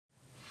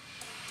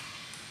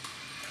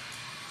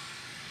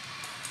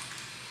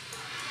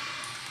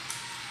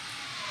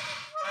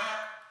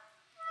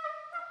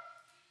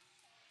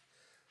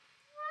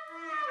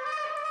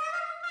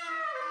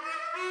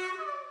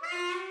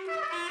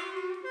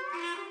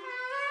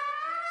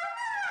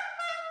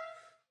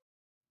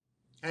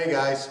Hey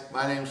guys,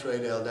 my name's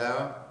Raydale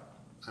Dower.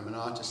 I'm an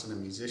artist and a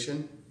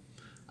musician.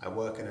 I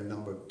work in a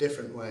number of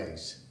different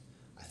ways.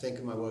 I think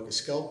of my work as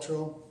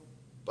sculptural,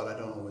 but I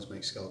don't always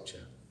make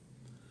sculpture.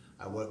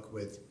 I work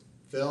with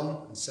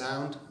film and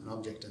sound and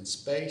object and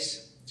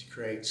space to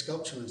create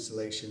sculptural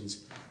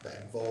installations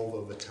that evolve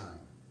over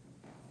time.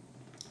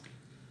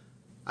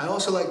 I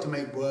also like to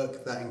make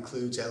work that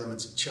includes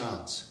elements of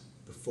chance,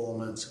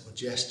 performance or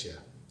gesture.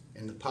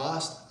 In the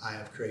past, I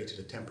have created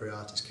a temporary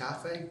artist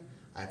cafe.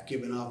 I've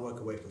given artwork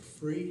away for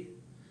free,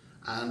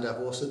 and I've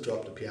also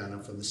dropped a piano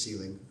from the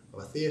ceiling of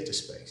a theatre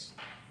space.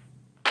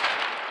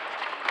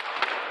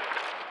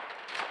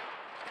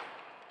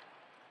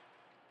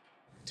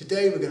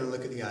 Today we're going to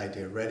look at the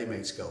idea of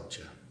ready-made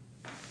sculpture.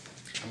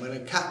 I'm going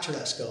to capture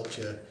that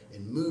sculpture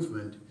in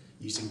movement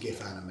using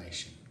GIF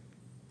animation.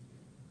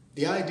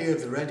 The idea of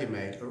the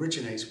ready-made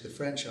originates with the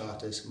French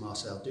artist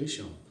Marcel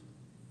Duchamp.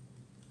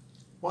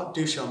 What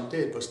Duchamp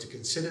did was to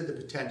consider the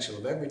potential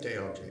of everyday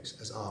objects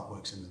as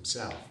artworks in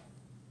themselves.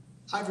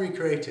 I've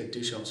recreated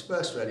Duchamp's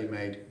first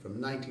ready-made from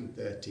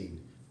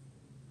 1913.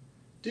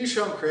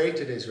 Duchamp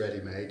created his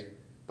ready-made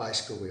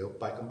bicycle wheel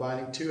by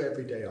combining two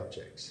everyday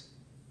objects.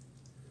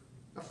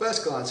 At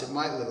first glance, it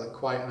might look like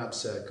quite an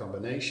absurd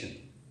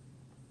combination.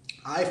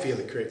 I feel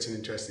it creates an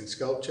interesting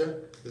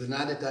sculpture with an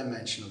added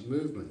dimension of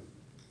movement.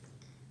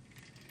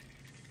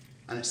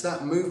 And it's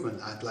that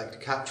movement I'd like to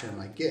capture in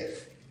my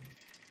GIF.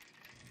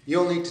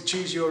 You'll need to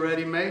choose your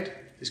ready-made.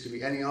 This could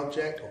be any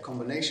object or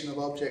combination of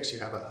objects you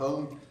have at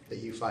home that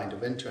you find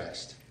of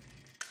interest.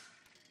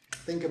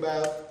 Think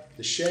about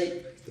the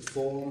shape, the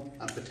form,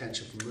 and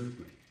potential for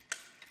movement.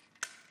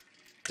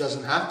 It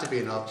doesn't have to be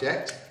an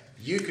object.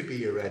 You could be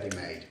your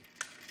ready-made.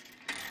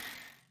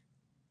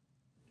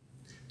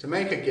 To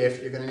make a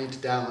GIF, you're going to need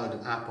to download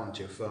an app onto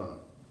your phone.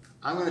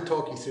 I'm going to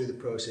talk you through the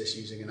process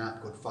using an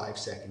app called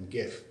 5-Second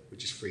GIF,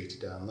 which is free to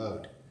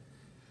download.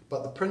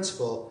 But the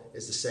principle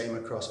is the same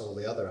across all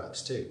the other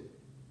apps too.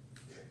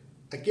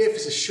 A GIF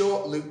is a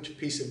short looped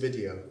piece of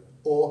video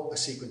or a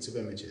sequence of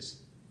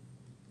images.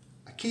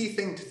 A key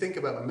thing to think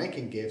about when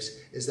making GIFs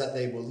is that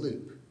they will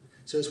loop.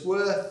 So it's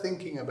worth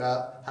thinking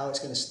about how it's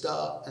going to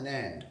start and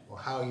end, or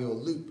how your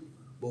loop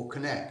will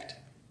connect.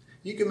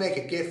 You can make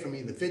a GIF from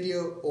either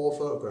video or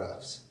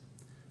photographs.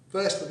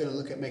 First, we're going to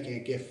look at making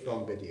a GIF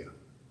from video.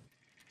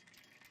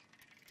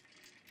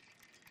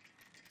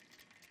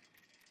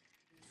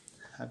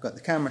 I've got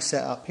the camera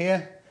set up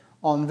here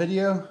on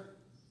video,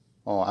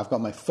 or I've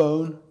got my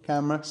phone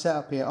camera set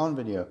up here on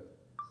video.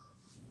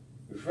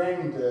 We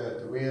framed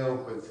the wheel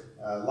with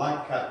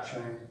light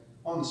capturing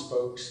on the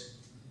spokes.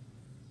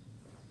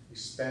 We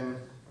step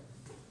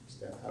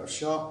out of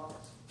shot.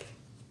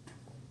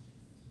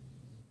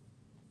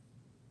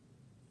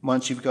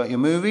 Once you've got your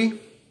movie,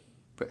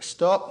 press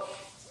stop,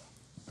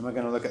 and we're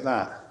going to look at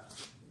that.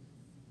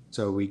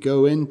 So we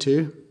go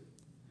into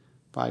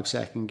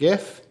 5-second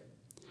GIF.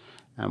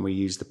 And we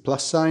use the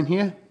plus sign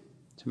here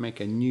to make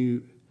a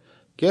new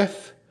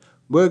GIF.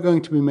 We're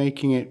going to be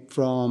making it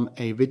from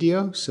a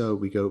video, so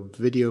we go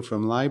video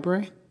from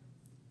library,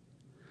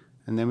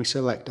 and then we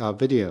select our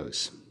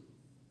videos.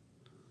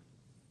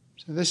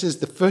 So this is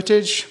the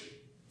footage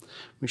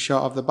we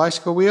shot of the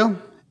bicycle wheel.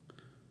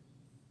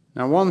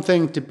 Now, one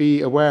thing to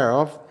be aware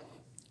of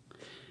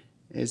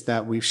is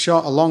that we've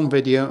shot a long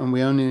video and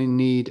we only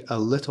need a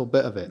little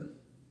bit of it.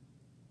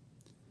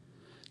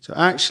 So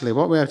actually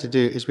what we have to do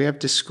is we have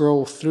to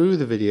scroll through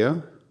the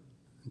video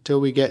until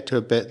we get to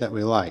a bit that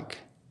we like.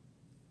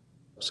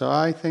 So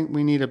I think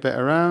we need a bit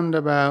around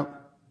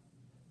about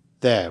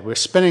there. We're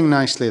spinning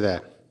nicely there.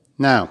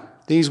 Now,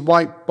 these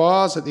white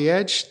bars at the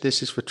edge,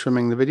 this is for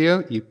trimming the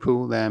video. You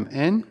pull them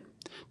in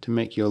to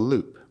make your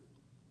loop.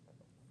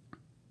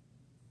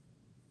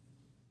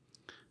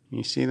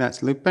 You see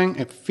that's looping?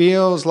 It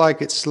feels like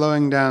it's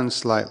slowing down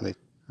slightly.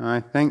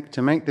 I think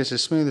to make this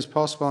as smooth as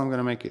possible, I'm going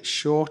to make it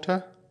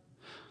shorter.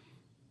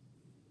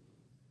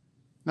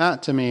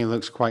 That to me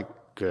looks quite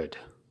good.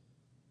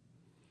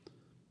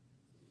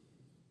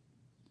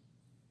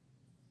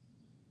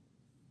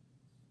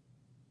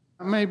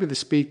 Maybe the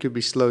speed could be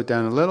slowed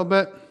down a little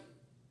bit.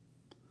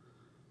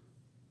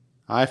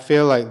 I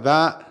feel like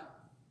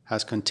that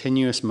has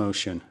continuous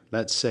motion.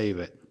 Let's save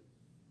it.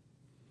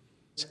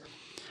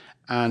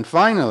 And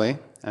finally,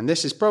 and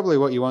this is probably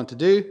what you want to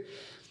do,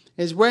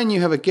 is when you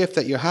have a GIF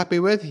that you're happy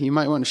with, you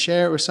might want to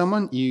share it with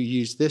someone. You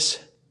use this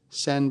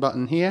send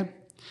button here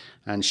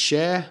and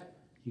share.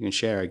 You can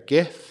share a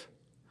GIF.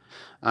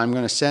 I'm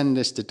going to send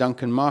this to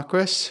Duncan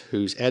Marquis,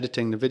 who's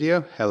editing the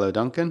video. Hello,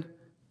 Duncan.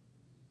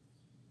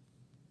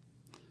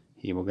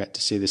 He will get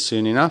to see this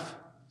soon enough.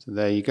 So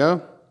there you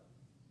go.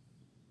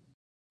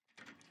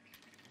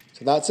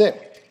 So that's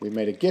it. We've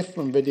made a GIF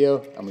from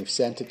video and we've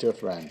sent it to a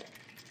friend.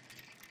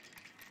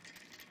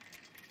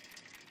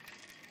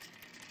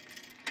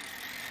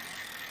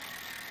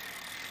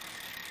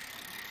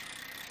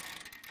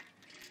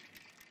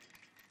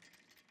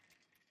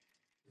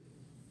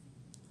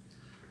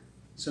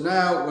 So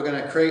now we're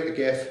going to create a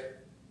GIF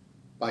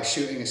by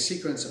shooting a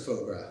sequence of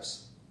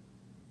photographs.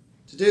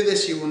 To do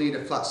this, you will need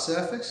a flat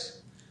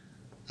surface,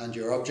 and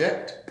your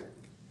object.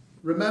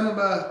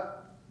 Remember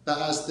that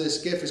as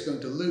this GIF is going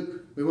to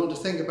loop, we want to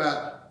think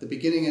about the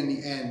beginning and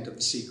the end of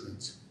the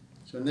sequence.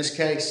 So in this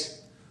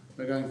case,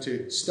 we're going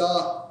to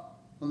start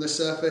on this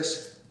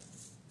surface,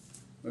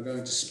 we're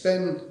going to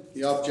spin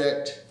the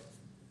object,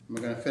 and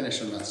we're going to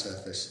finish on that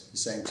surface, the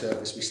same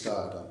surface we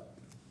started on.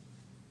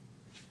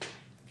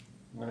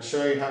 I'm going to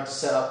show you how to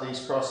set up these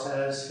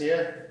crosshairs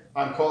here.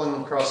 I'm calling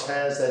them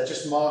crosshairs, they're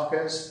just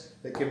markers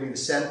that give me the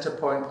center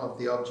point of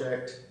the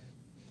object,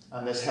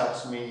 and this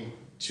helps me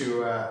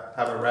to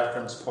have a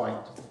reference point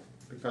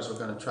because we're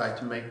going to try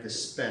to make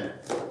this spin.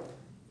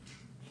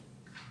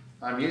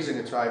 I'm using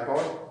a tripod,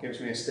 it gives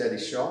me a steady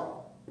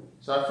shot.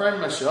 So I frame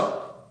my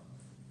shot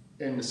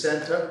in the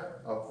center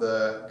of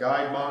the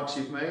guide marks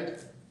you've made,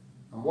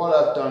 and what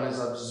I've done is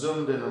I've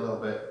zoomed in a little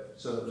bit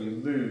so that we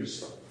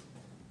lose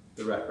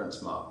the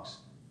reference marks.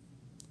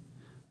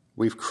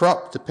 We've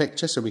cropped the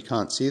picture so we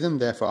can't see them,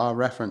 therefore our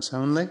reference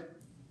only.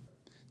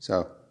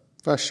 So,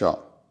 first shot.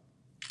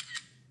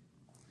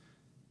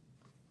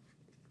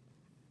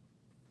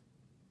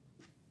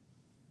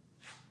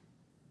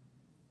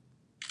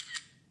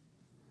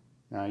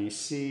 Now you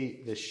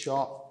see the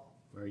shot,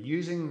 we're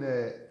using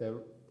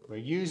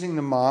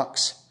the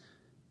marks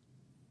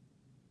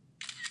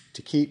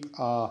to keep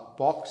our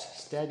box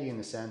steady in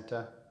the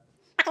center.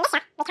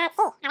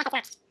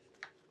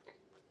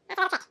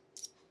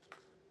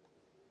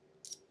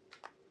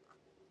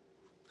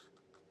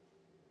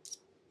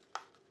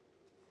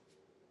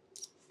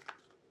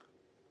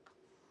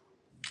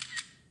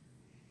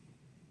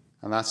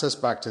 And that's us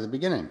back to the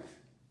beginning.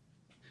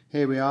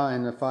 Here we are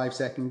in the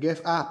 5-second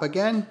GIF app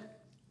again,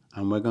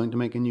 and we're going to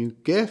make a new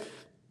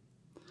GIF.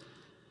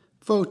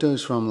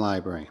 Photos from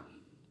library.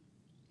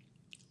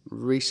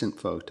 Recent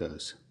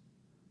photos.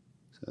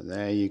 So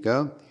there you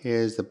go.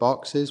 Here's the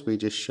boxes we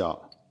just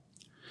shot.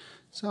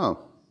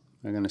 So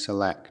we're going to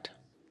select.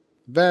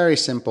 Very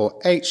simple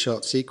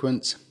 8-shot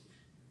sequence.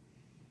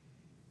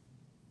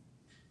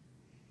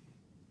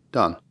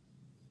 Done.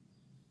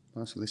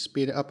 Possibly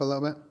speed it up a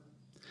little bit.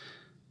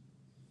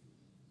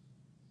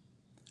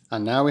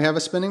 And now we have a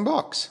spinning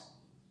box.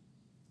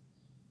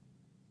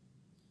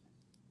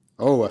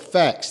 Oh,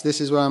 effects.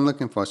 This is what I'm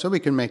looking for. So we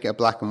can make it a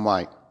black and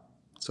white.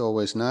 It's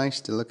always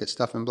nice to look at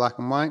stuff in black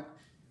and white.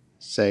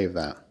 Save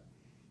that.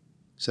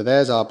 So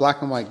there's our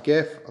black and white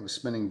GIF of a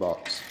spinning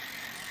box.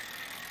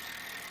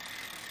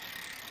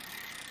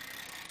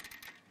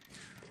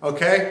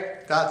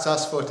 Okay, that's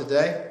us for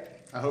today.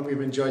 I hope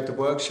you've enjoyed the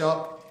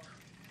workshop.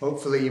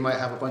 Hopefully you might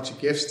have a bunch of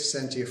GIFs to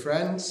send to your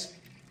friends.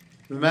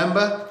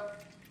 Remember,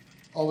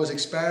 always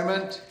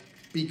experiment,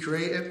 be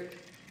creative,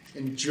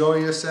 enjoy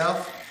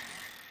yourself,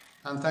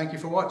 and thank you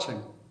for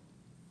watching.